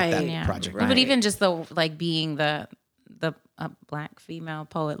order to get that project done. But even just being the Black female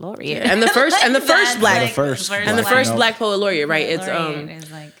poet laureate, and the first Black Black poet laureate, right?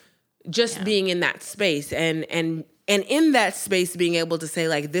 It's like just being in that space and And in that space, being able to say,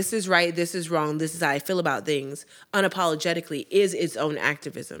 like, this is right, this is wrong, this is how I feel about things, unapologetically, is its own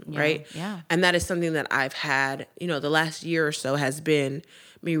activism, right? Yeah. And that is something that I've had, the last year or so has been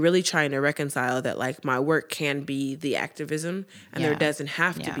me really trying to reconcile that, like, my work can be the activism, and there doesn't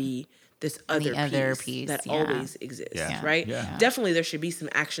have to be this other piece that always exists, right? Yeah. Definitely there should be some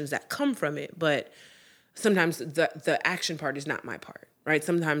actions that come from it, but sometimes the action part is not my part. Right.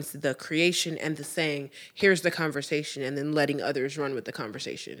 Sometimes the creation and the saying, here's the conversation, and then letting others run with the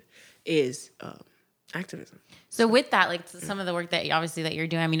conversation is activism. So with that, like some of the work that that you're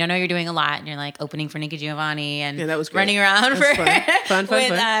doing, I mean, I know you're doing a lot, and you're like opening for Nikki Giovanni and that was great. running around for fun. We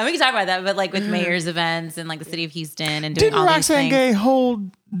can talk about that, but like with mayor's events and like the city of Houston and doing Didn't all these Roxanne things. Gay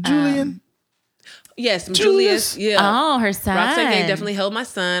hold Julian? Yes, Julius. Yeah. Oh, her son. Roxanne Gay definitely held my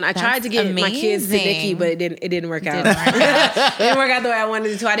son. I tried to get my kids to Nikki, but it didn't work out. It didn't work out the way I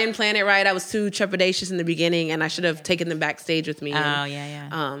wanted it to. I didn't plan it right. I was too trepidatious in the beginning, and I should have taken them backstage with me.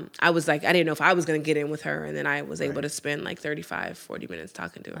 I was like, I didn't know if I was going to get in with her, and then I was able to spend like 35, 40 minutes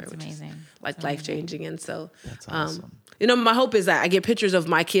talking to her, which is like life-changing. And so, that's awesome. My hope is that I get pictures of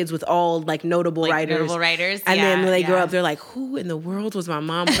my kids with all like notable writers. And then when they grow up, they're like, who in the world was my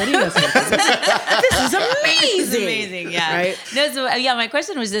mom putting us with? This is amazing. It's amazing, yeah. Right? No, so my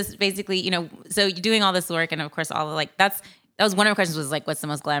question was just basically, so you're doing all this work, and of course all the like that was one of my questions was like, what's the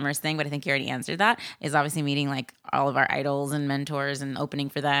most glamorous thing? But I think you already answered that. Is obviously meeting like all of our idols and mentors and opening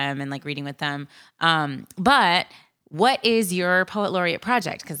for them and like reading with them. But what is your poet laureate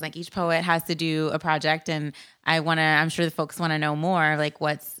project? Because like each poet has to do a project, and I'm sure the folks want to know more. Like,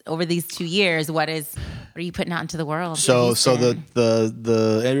 what's over these 2 years? What are you putting out into the world? So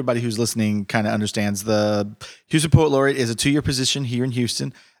the everybody who's listening kind of understands the Houston Poet Laureate is a 2-year position here in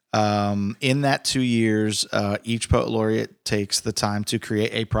Houston. In that 2 years, each poet laureate takes the time to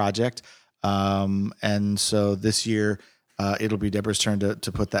create a project. And so this year, it'll be Deborah's turn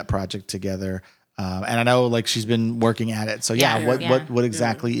to put that project together. And I know like she's been working at it. So what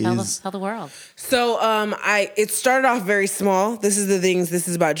exactly is tell the world? So it started off very small. This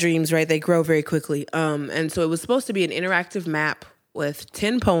is about dreams, right? They grow very quickly. And so it was supposed to be an interactive map with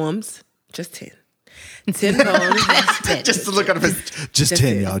 10 poems, just 10. 10 poems. just to look at it, just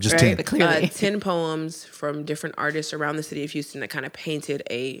 10, y'all, just 10. But clearly. 10 poems from different artists around the city of Houston that kind of painted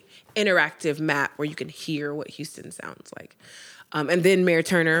a interactive map where you can hear what Houston sounds like. And then Mayor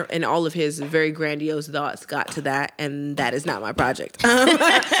Turner and all of his very grandiose thoughts got to that, and that is not my project.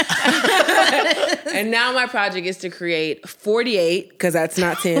 And now my project is to create 48, because that's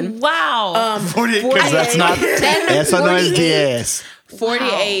not 10. Wow. 48, because that's not 10. Eso no es 10.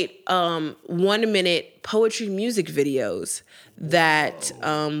 48 1-minute poetry music videos that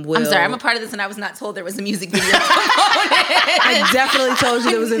will... I'm sorry, I'm a part of this, and I was not told there was a music video. I definitely told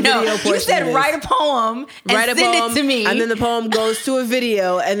you there was a video portion. You said write a poem and send it to me. And then the poem goes to a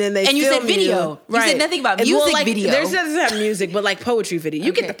video, and then they film you said video. Right. You said nothing about music video. There's doesn't have music, but like poetry video.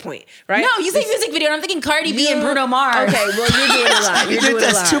 You get the point, right? No, you say music video, and I'm thinking Cardi B and Bruno Mars. Okay, well, you're doing a lot. You're doing a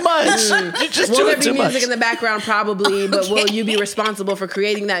lot. That's too much. Just will there too be much. music in the background? Probably, but will you be responsible for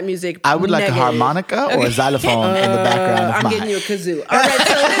creating that music? I would like a harmonica or a xylophone in the background of I'm mine. getting you a kazoo. All right,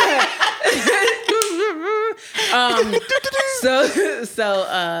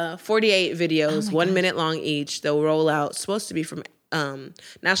 so 48 videos, 1 minute long each. They'll roll out. Supposed to be from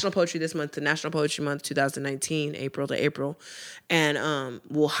National Poetry this month to National Poetry Month 2019, April to April. And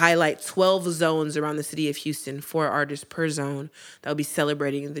we'll highlight 12 zones around the city of Houston, 4 artists per zone that will be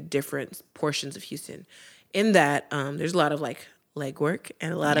celebrating the different portions of Houston. In that, there's a lot of like legwork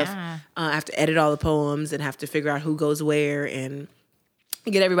and a lot of I have to edit all the poems and have to figure out who goes where and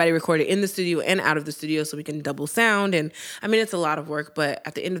get everybody recorded in the studio and out of the studio so we can double sound. And I mean, it's a lot of work, but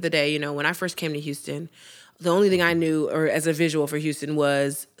at the end of the day, when I first came to Houston, the only thing I knew, or as a visual for Houston,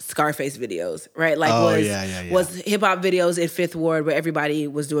 was Scarface videos, right? Like was hip hop videos in Fifth Ward where everybody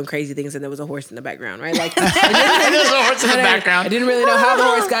was doing crazy things and there was a horse in the background, right? Like there's a horse in the background. I didn't really know how the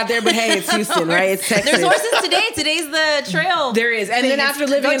horse got there, but hey, it's Houston, right? It's Texas. There's horses today. Today's the trail. There is, and then after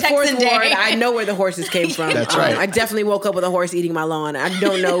living in Fourth Ward, I know where the horses came from. That's right. I definitely woke up with a horse eating my lawn. I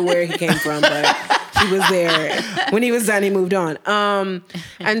don't know where he came from, but he was there. When he was done, he moved on.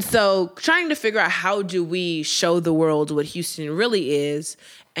 And so trying to figure out how do we show the world what Houston really is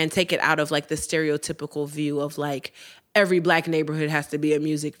and take it out of like the stereotypical view of like every black neighborhood has to be a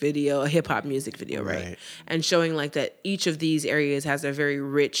music video, a hip hop music video, right? And showing like that each of these areas has a very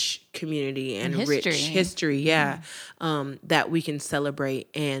rich community and rich history, that we can celebrate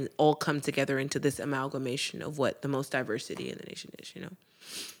and all come together into this amalgamation of what the most diversity in the nation is,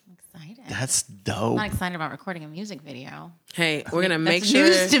 Excited. That's I'm dope. not excited about recording a music video. Hey, we're gonna make That's sure.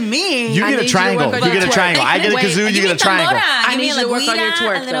 news to me. You I get need a you to triangle. work You on your get a twerk. triangle. I get a kazoo. You get a triangle. I need you to work on your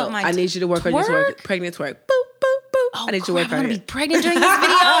twerk, though. I need you to work on your twerk. Pregnant twerk. Boop, boop, boop. I need you to work I'm on gonna be it. pregnant during this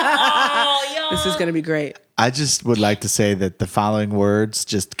video. Oh, yo. This is gonna be great. I just would like to say that the following words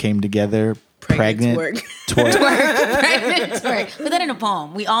just came together. Pregnant twerk. twerk. Pregnant twerk. Put that in a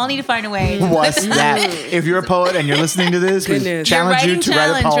poem. We all need to find a way. To What's that? If you're a poet and you're listening to this, we Goodness. challenge you writing to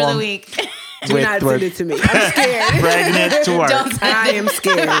write a challenge for the poem week. Do with not send it to me. I'm scared. pregnant twerk. Don't send I am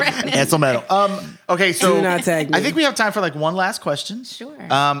scared. It's a medal. Okay, so Do not tag me. I think we have time for like one last question. Sure.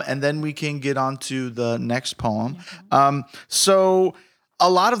 And then we can get on to the next poem. So a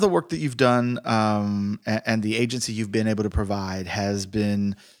lot of the work that you've done and the agency you've been able to provide has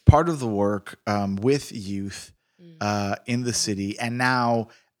been part of the work with youth in the city. And now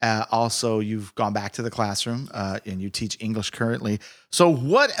also you've gone back to the classroom and you teach English currently. So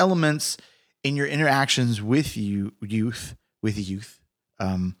what elements in your interactions with youth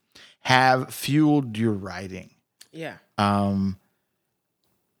have fueled your writing? Yeah.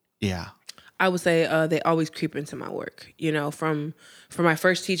 Yeah. I would say they always creep into my work. You know, from my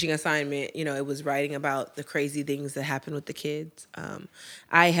first teaching assignment, you know, it was writing about the crazy things that happen with the kids.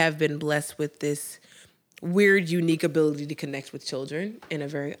 I have been blessed with this weird, unique ability to connect with children in a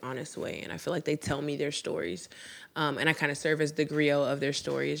very honest way. And I feel like they tell me their stories. And I kind of serve as the griot of their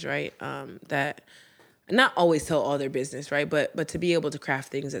stories, right? That not always tell all their business, right? But to be able to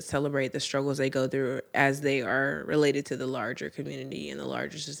craft things that celebrate the struggles they go through as they are related to the larger community and the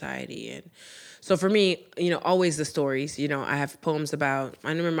larger society. And so for me, you know, always the stories. You know, I have poems about, I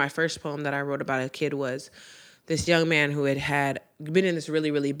remember my first poem that I wrote about a kid was this young man who had been in this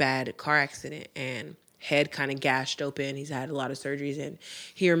really, really bad car accident and head kind of gashed open. He's had a lot of surgeries and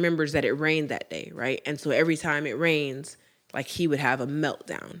he remembers that it rained that day, right? And so every time it rains, like he would have a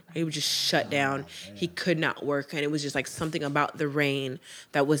meltdown. He would just shut down. He could not work. And it was just like something about the rain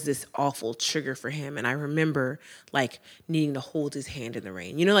that was this awful trigger for him. And I remember like needing to hold his hand in the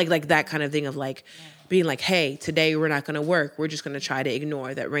rain, you know, like that kind of thing of like being like, hey, today we're not going to work. We're just going to try to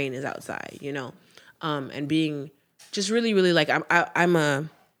ignore that rain is outside, you know? And being just really, really like, I'm a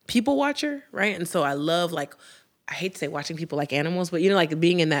people watcher, right? And so I love like, I hate to say watching people like animals, but you know, like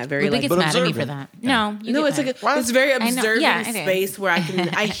being in that very Ruby like. gets mad at me for that. No, It's like it's very observant Yeah, space where I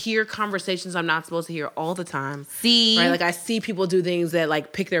hear conversations I'm not supposed to hear all the time. See, right? Like I see people do things that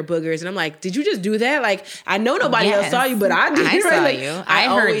like pick their boogers, and I'm like, did you just do that? Like I know nobody else saw you, but I did. I right? saw Like, you. I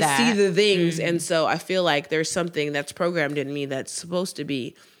heard always that. see the things, and so I feel like there's something that's programmed in me that's supposed to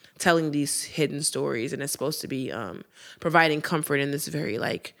be telling these hidden stories, and it's supposed to be providing comfort in this very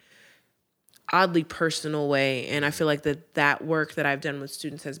like oddly personal way. And I feel like that work that I've done with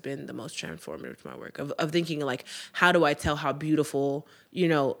students has been the most transformative to my work of thinking like, how do I tell how beautiful, you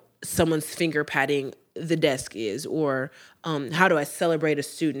know, someone's finger patting the desk is, or how do I celebrate a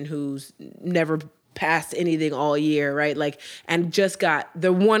student who's never passed anything all year, right? Like, and just got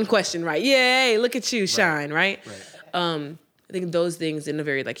the one question right. Yay, look at you shine, right? I think those things in a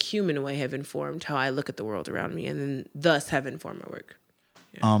very like human way have informed how I look at the world around me, and then thus have informed my work.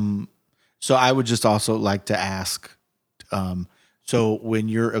 Yeah. So I would just also like to ask, so when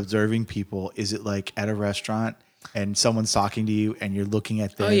you're observing people, is it like at a restaurant and someone's talking to you and you're looking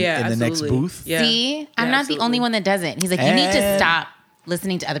at them in the next booth? Yeah. See, I'm not the only one that does it. He's like, you need to stop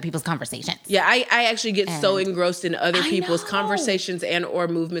listening to other people's conversations. Yeah, I actually get so engrossed in other people's conversations and or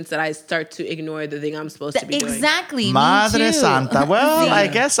movements that I start to ignore the thing I'm supposed to be doing. Exactly. Madre me too. Santa. Well, See? I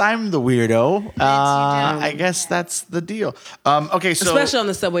guess I'm the weirdo. I guess that's the deal. Okay, so especially on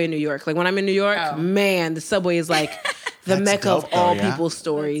the subway in New York. Like when I'm in New York, man, the subway is like the mecca dope, of all though, yeah? people's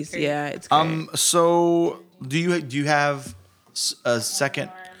stories. Yeah, it's great. So do you have a second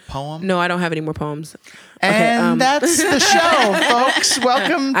poem? No, I don't have any more poems. And that's the show, folks.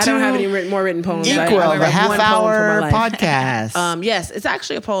 Welcome to I don't have any more written poems. Equal, I the have half one poem for hour my life. podcast. Yes, it's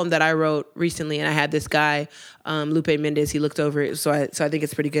actually a poem that I wrote recently, and I had this guy, Lupe Mendez. He looked over it, so I think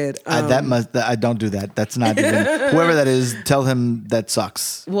it's pretty good. I don't do that. That's not even whoever that is. Tell him that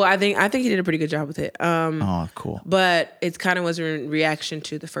sucks. Well, I think he did a pretty good job with it. Oh, cool. But it kind of was in reaction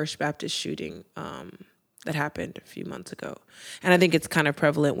to the First Baptist shooting that happened a few months ago. And I think it's kind of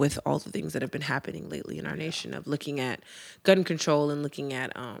prevalent with all the things that have been happening lately in our nation of looking at gun control and looking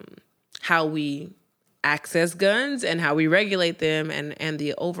at how we access guns and how we regulate them and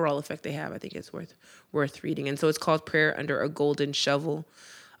the overall effect they have. I think it's worth reading. And so it's called Prayer Under a Golden Shovel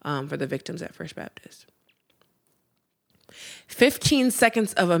for the victims at First Baptist. 15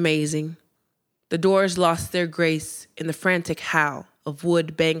 seconds of amazing. The doors lost their grace in the frantic howl of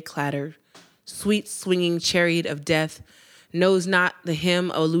wood bank clatter. Sweet swinging chariot of death knows not the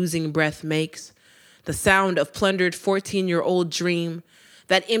hymn a losing breath makes, the sound of plundered 14-year-old dream.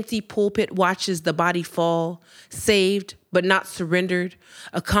 That empty pulpit watches the body fall, saved but not surrendered,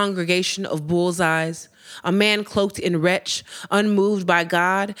 a congregation of bullseyes. A man cloaked in wretch, unmoved by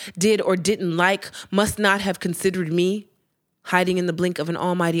God, did or didn't like, must not have considered me, hiding in the blink of an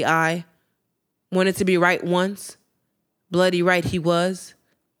almighty eye. Wanted to be right once, bloody right he was.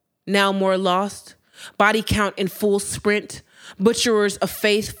 Now more lost, body count in full sprint. Butcherers of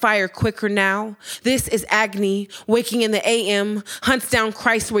faith fire quicker now. This is agony, waking in the AM, hunts down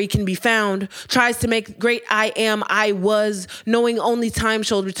Christ where he can be found, tries to make great I am, I was, knowing only time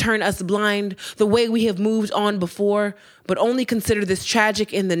shall return us blind, the way we have moved on before, but only consider this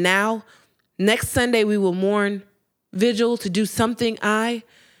tragic in the now. Next Sunday we will mourn, vigil to do something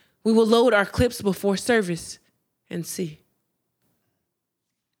we will load our clips before service and see.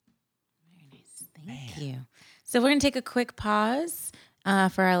 Very nice. Thank you. So we're going to take a quick pause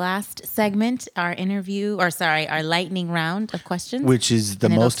for our last segment, our lightning round of questions. Which is the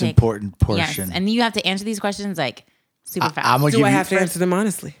most important portion. Yes, and you have to answer these questions like super fast. Do I have to answer them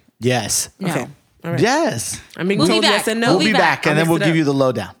honestly? Yes. No. Okay. All right. Yes. I'm being We'll be told back. yes and no. We'll be back, and then we'll mix it give up. you the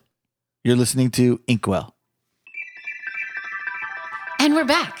lowdown. You're listening to Inkwell. And we're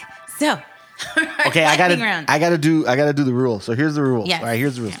back. So, Okay, I lightning round. gotta do the rules. So here's the rules. Yes. All right,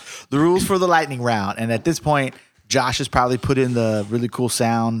 here's the rules. The rules for the lightning round. And at this point, Josh has probably put in the really cool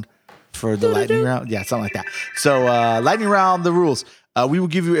sound for the lightning round. Yeah, something like that. So lightning round, the rules. We will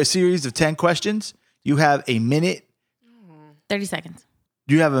give you a series of 10 questions. You have a minute. 30 seconds.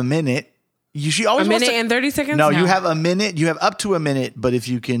 You have a minute. She always A wants minute to- and 30 seconds? No, No. you have a minute. You have up to a minute, but if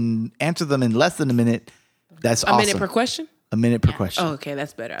you can answer them in less than a minute, that's A awesome. minute per question? A minute per question. Oh, okay,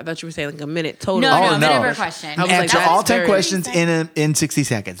 that's better. I thought you were saying like a minute total. No, Oh, no, no. minute per question. I was like, Answer that's all 10 very- questions in 60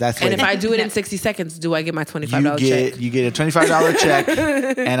 seconds. That's And what if I do it in 60 seconds, do I get my $25 check? you get a $25 check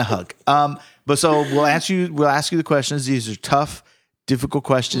and a hug. But so we'll ask you the questions. These are tough, difficult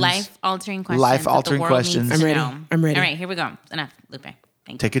questions. Life-altering questions. Life-altering that the world questions. needs to I'm ready. know. I'm ready. All right, here we go. Enough, Lupe. Thank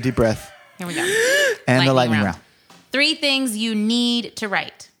you. Take a deep breath. Here we go. And the lightning round. 3 things you need to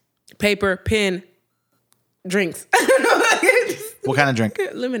write. Paper, pen, drinks. What kind of drink?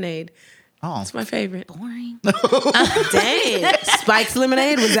 Lemonade. Oh, It's my favorite. Boring. Dang. Spike's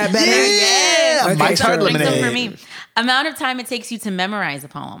lemonade? Was that better? yeah. Okay, Mike's sure. Hard Brings up Lemonade. for me. Amount of time it takes you to memorize a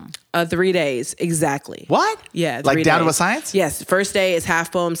poem. 3 days, exactly. What? Yeah. Like 3 down to a days. science? Yes. First day is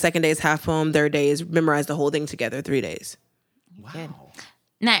half poem. Second day is half poem. Third day is memorize the whole thing together. 3 days. Good.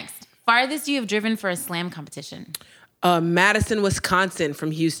 Next, farthest you have driven for a slam competition. Madison, Wisconsin from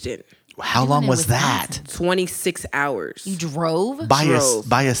Houston. How You long went in was that? Wisconsin. 26 hours. You drove? By Drove.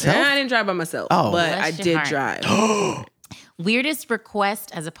 yourself? Nah, I didn't drive by myself. Oh. But I Bless your did heart. drive. Weirdest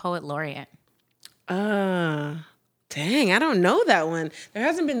request as a poet laureate. Dang, I don't know that one. There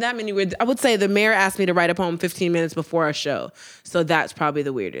hasn't been that many weird. I would say the mayor asked me to write a poem 15 minutes before our show. So that's probably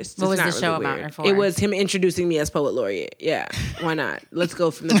the weirdest. What It's was the not show about weird. or for? It was him introducing me as poet laureate. Yeah, why not? Let's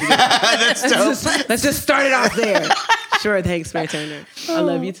go from the beginning. That's dope. Let's just start it off there. Sure, thanks, Mayor Turner. I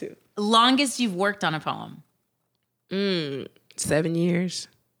love you too. Longest you've worked on a poem. 7 years.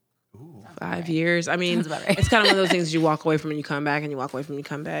 5 years. I mean, Sounds about right. it's kind of one of those things you walk away from and you come back and you walk away from and you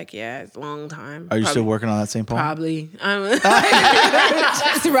come back. Yeah, it's a long time. Are you still working on that same poem? Probably.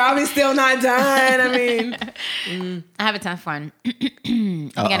 It's probably still not done. I mean, I have a tough one. I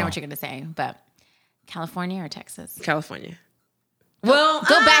think I know what you're going to say, but California or Texas? California. Well,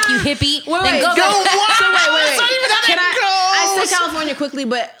 Go back, you hippie. Wait, Then wait, go go back. So wait. not even that Can I close. said California quickly,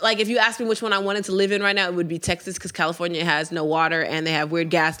 but like if you ask me which one I wanted to live in right now, it would be Texas because California has no water and they have weird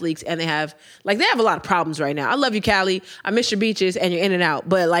gas leaks and they have a lot of problems right now. I love you, Cali. I miss your beaches and you're in and out.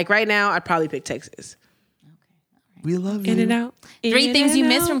 But like right now, I'd probably pick Texas. We love you. In and out. 3 things In you and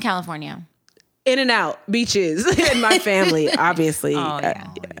miss out. from California. In and out, beaches, and my family, obviously. Oh,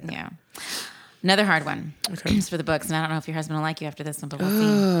 yeah. Another hard one. It's for the books, and I don't know if your husband will like you after this one, but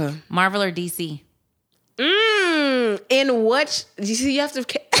we'll see. Marvel or DC? In what? You see, you have to.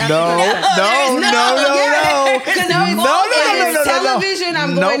 No. If it's No. television,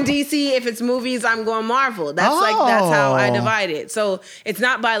 I'm Nope. going DC. If it's movies, I'm going Marvel. That's how I divide it. So it's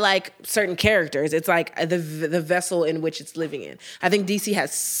not by like certain characters. It's like the vessel in which it's living in. I think DC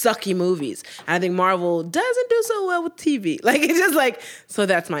has sucky movies. And I think Marvel doesn't do so well with TV. Like it's just like so.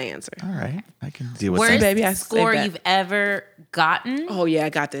 That's my answer. All right. I can deal with Worst that. baby, I score saved that. you've ever gotten? Oh yeah, I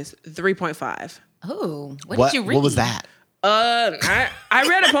got this. 3.5. Oh, what did you read? What was that? I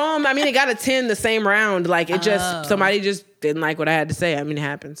read a poem. I mean, it got a 10 the same round. Like it just somebody just didn't like what I had to say. I mean, it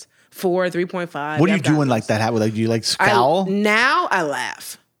happens. 4, 3.5. What are you I've gotten doing like those. that? Like, do you like scowl? Now I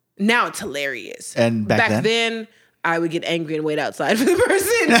laugh. Now it's hilarious. And back then? I would get angry and wait outside for the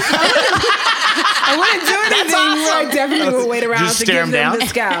person. I wouldn't do anything. Awesome. I definitely would wait around Just to stare give him them down? the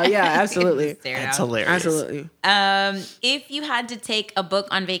scowl. Yeah, absolutely. That's hilarious. Absolutely. If you had to take a book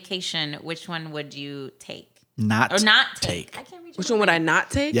on vacation, which one would you take? Not take. I can't read Which one would I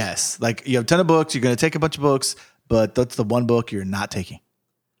not take? Yes. Like you have a ton of books. You're going to take a bunch of books, but that's the one book you're not taking.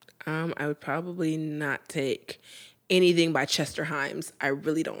 I would probably not take anything by Chester Himes. I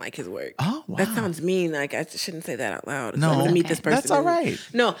really don't like his work. Oh, wow. That sounds mean. Like I shouldn't say that out loud. No. I'm going to meet this person. That's all right.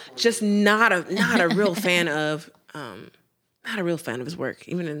 No, just not a real fan of his work.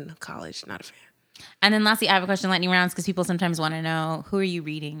 Even in college, not a fan. And then lastly, I have a question lightning rounds because people sometimes want to know, who are you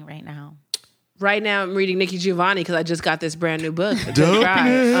reading right now? Right now, I'm reading Nikki Giovanni because I just got this brand new book.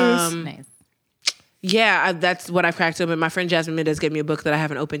 Nice. Yeah, that's what I've cracked open. My friend Jasmine Mendez gave me a book that I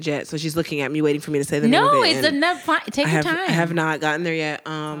haven't opened yet, so she's looking at me, waiting for me to say the name of it. No, it's enough. Take your time. I have not gotten there yet.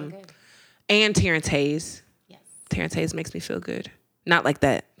 And Terrence Hayes. Yes. Terrence Hayes makes me feel good. Not like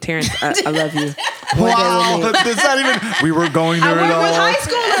that. Terrence, I love you. Wow, that's not even. We were going there I at all. work with high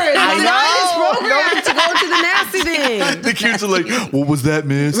schoolers. I It's not his program to go to the nasty thing. The kids are like, "What was that,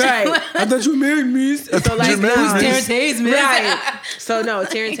 miss?" Right. I thought you were married, miss. So like, you married, miss? Terrence Hayes, miss. Right. So no,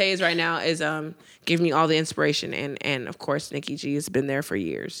 Terrence Hayes right now is giving me all the inspiration, and of course Nikki G has been there for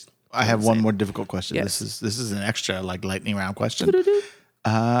years. I have one more difficult question. Yes. This is an extra like lightning round question.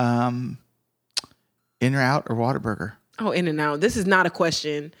 In or out or Whataburger? Oh, In and Out. This is not a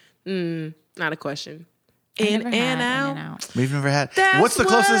question. Not a question. In and out. We've never had. That's What's the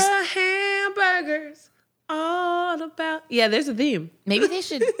closest? What hamburgers all about. Yeah, there's a theme. Maybe they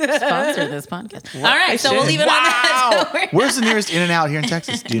should sponsor this podcast. All right, so we'll should. leave it on that. Where's the nearest In and Out here in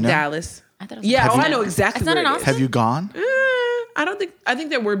Texas? Do you know? Dallas. I thought it was Yeah, Have you- I know exactly It's not where an it is. Have you gone? I think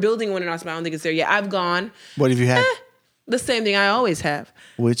that we're building one in Austin, but I don't think it's there yet. I've gone. What have you had? The same thing I always have.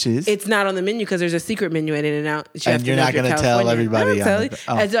 Which is? It's not on the menu because there's a secret menu at In-N-Out. that you And have you're know not if you're gonna tell California. everybody I don't tell on you. the-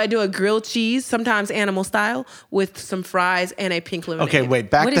 oh. As I do a grilled cheese, sometimes animal style, with some fries and a pink lemonade. Okay, wait.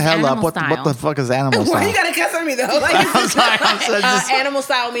 Back What the is hell up. animal What style? the fuck is animal Why you style? gotta cuss on me though? Like, I'm sorry. animal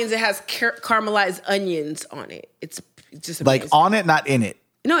style means it has caramelized onions on it. It's just Like amazing. on it, not in it.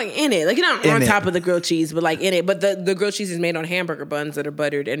 No, in it. Like you're not In on it. top of the grilled cheese, but like in it. But the grilled cheese is made on hamburger buns that are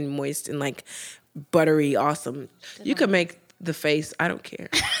buttered and moist and like buttery, awesome. You could make the face. I don't care.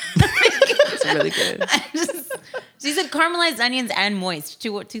 It's really good. She said caramelized onions and moist.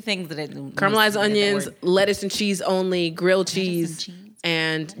 Two things that it Caramelized onions, lettuce and cheese only, grilled cheese. cheese.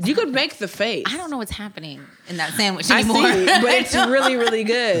 And you could make the face. I don't know what's happening in that sandwich I anymore. see, but it's really, really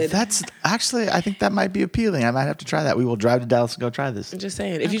good. That's actually, I think that might be appealing. I might have to try that. We will drive to Dallas and go try this. I'm just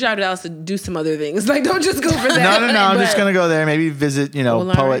saying, if you drive to Dallas to do some other things, like don't just go for that. No. I'm just But gonna go there. Maybe visit, Well,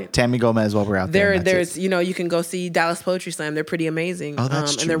 all poet right. Tammy Gomez while we're out there. and that's There's, you can go see Dallas Poetry Slam. They're pretty amazing. Oh,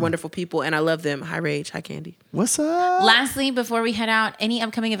 that's And they're true. wonderful people, and I love them. Hi, Rage. Hi, Candy. it. What's up? Lastly, before we head out, any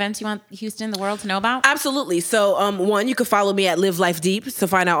upcoming events you want Houston, the world to know about? Absolutely. So, one, you can follow me at Live Life Deep to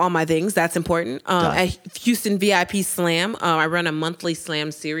find out all my things. That's important. At Houston VIP Slam, I run a monthly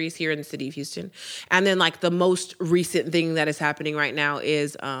slam series here in the city of Houston. And then, like, the most recent thing that is happening right now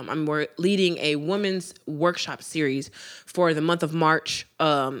is I'm leading a women's workshop series for the month of March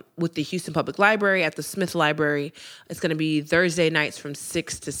with the Houston Public Library at the Smith Library. It's going to be Thursday nights from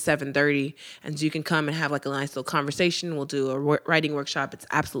 6 to 7:30. And so you can come and have like a nice little conversation. We'll do a writing workshop. It's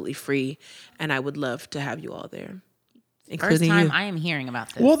absolutely free. And I would love to have you all there. First Including time you. I am hearing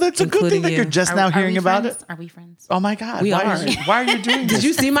about this. Well, that's a good thing Including that you're you. just now hearing we about friends? it. Are we friends? Oh my God. We why are. Why are you doing this? Did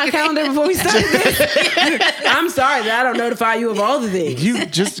you see my calendar before we started this? I'm sorry that I don't notify you of all the things. You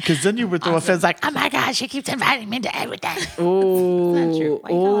just, because then you would throw offense like, Oh my gosh, she keeps inviting me to everything. Ooh, That's not true. Why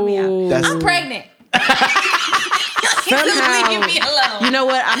you calling me out? That's- I'm pregnant. somehow, Leave me alone. you know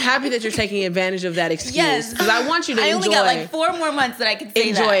what? I'm happy that you're taking advantage of that excuse. Yes. Because I want you to I enjoy. only got like 4 more months that I can say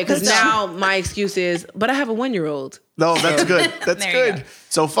enjoy that. it. Because now my excuse is, but I have a 1-year-old. no, that's good. That's There you good. go.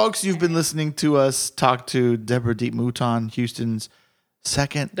 So, folks, you've been listening to us talk to Deborah Deep Mouton, Houston's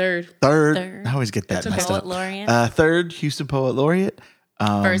Third. third. I always get that okay. messed Poet up. laureate. Third Houston Poet Laureate.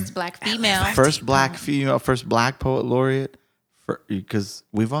 First black female. First black female, first black poet laureate. Because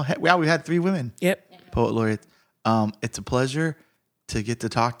we've had 3 women Yep. poet laureates. It's a pleasure to get to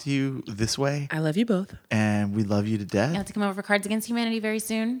talk to you this way, I love you both. and we love you to You have death. to come over for Cards Against Humanity very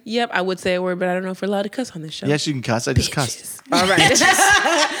soon. Yep, I would say a word, but I don't know if we're allowed to cuss on this show. Yes, you can cuss. I just cussed. All right.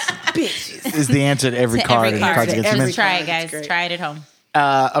 Bitches. Is the answer to every To card every in card. Cards Against Just Humanity. try it, That's guys. great. Try it at home.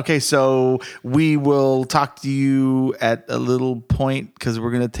 Okay, so we will talk to you at a little point because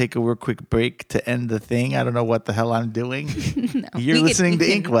we're going to take a real quick break to end the thing. I don't know what the hell I'm doing. You're listening to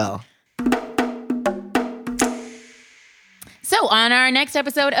Inkwell. So on our next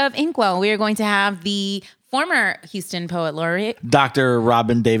episode of Inkwell, we are going to have the former Houston Poet Laureate, Dr.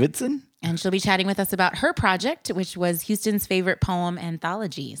 Robin Davidson. and she'll be chatting with us about her project, which was Houston's favorite poem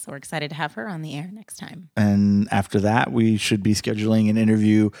anthology. So we're excited to have her on the air next time. And after that, we should be scheduling an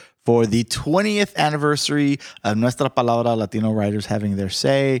interview for the 20th anniversary of Nuestra Palabra Latino Writers Having Their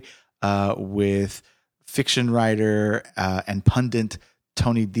Say with fiction writer and pundit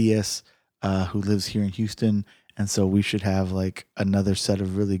Tony Diaz, who lives here in Houston. And so we should have like another set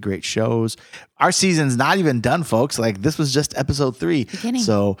of really great shows. Our season's not even done, folks. Like this was just episode 3. Beginning.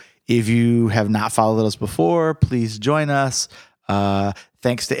 So if you have not followed us before, please join us.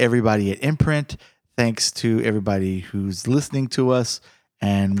 Thanks to everybody at Imprint. Thanks to everybody who's listening to us.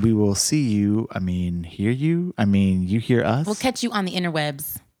 And we will see you. Hear you. You hear us. We'll catch you on the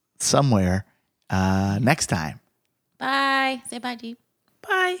interwebs. Somewhere next time. Bye. Say bye, Deep.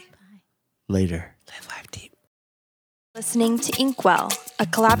 Bye. Later. Live life deep. Listening to Inkwell, a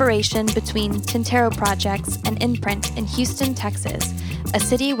collaboration between Tintero Projects and Imprint in Houston, Texas, a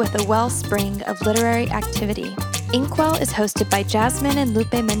city with a wellspring of literary activity. Inkwell is hosted by Jasmine and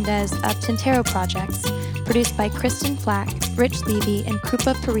Lupe Mendez of Tintero Projects, produced by Kristen Flack, Rich Levy, and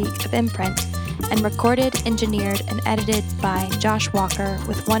Krupa Parikh of Imprint, and recorded, engineered, and edited by Josh Walker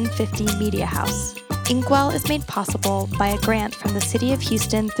with 150 Media House. Inkwell is made possible by a grant from the City of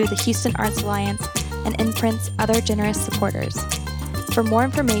Houston through the Houston Arts Alliance and Imprint's other generous supporters. For more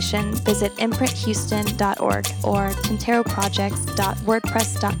information, visit imprinthouston.org or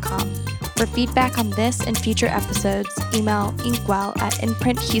tinteroprojects.wordpress.com. For feedback on this and future episodes, email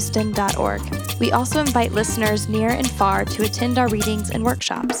inkwell@imprinthouston.org. We also invite listeners near and far to attend our readings and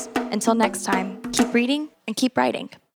workshops. Until next time, keep reading and keep writing.